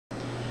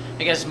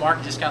Hey guys, it's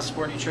Mark, Discount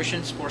Sport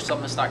Nutrition,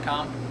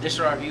 sportsupplements.com. This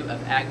is our review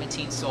of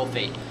Agmatine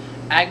Sulfate.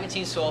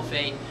 Agmatine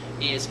Sulfate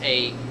is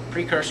a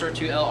precursor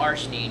to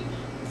l-arginine.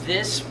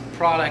 This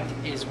product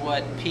is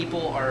what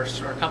people or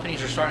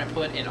companies are starting to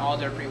put in all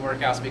their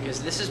pre-workouts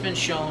because this has been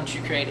shown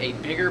to create a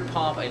bigger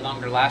pump, a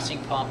longer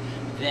lasting pump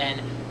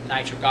than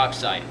nitric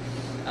oxide.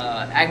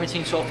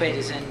 Agmatine Sulfate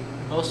is in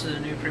most of the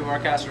new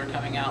pre-workouts that are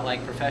coming out,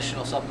 like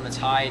Professional Supplements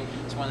Hide.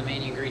 It's one of the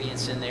main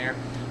ingredients in there.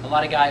 A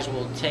lot of guys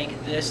will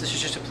take this is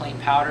just a plain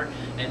powder,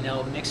 and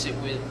they'll mix it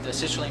with the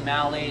citrulline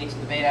malate,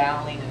 the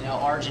beta-alanine, and the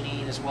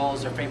l-arginine, as well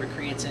as their favorite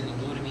creatine and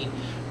glutamine.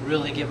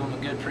 Really give them a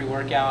good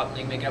pre-workout.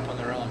 They can make it up on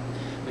their own.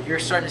 But you're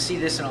starting to see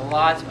this in a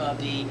lot of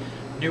the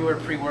newer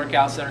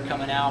pre-workouts that are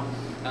coming out.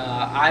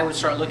 I would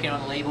start looking on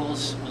the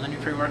labels on the new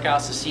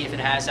pre-workouts to see if it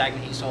has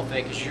Agmatine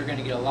Sulfate, because you're going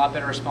to get a lot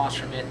better response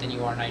from it than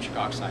you are nitric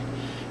oxide.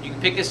 You can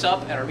pick this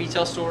up at our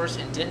retail stores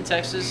in Denton,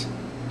 Texas,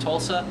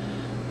 Tulsa,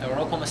 or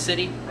Oklahoma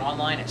City, or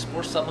online at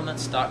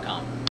sportsupplements.com.